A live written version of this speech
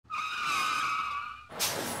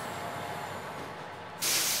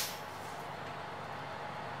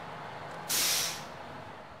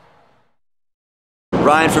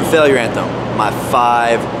Ryan from Failure Anthem, my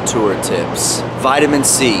 5 tour tips. Vitamin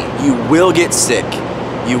C, you will get sick.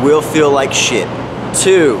 You will feel like shit.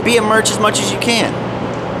 2, be at merch as much as you can.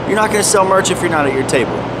 You're not gonna sell merch if you're not at your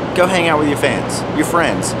table. Go hang out with your fans, your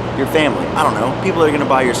friends, your family. I don't know, people are gonna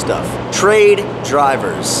buy your stuff. Trade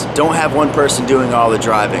drivers. Don't have one person doing all the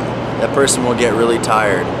driving. That person will get really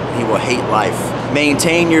tired. He will hate life.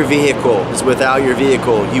 Maintain your vehicle, because without your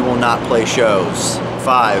vehicle, you will not play shows.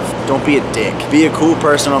 5, don't be a dick. Be a cool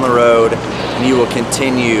person on the road, and you will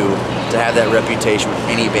continue to have that reputation with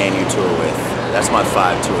any band you tour with. That's my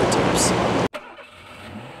 5 tour tips.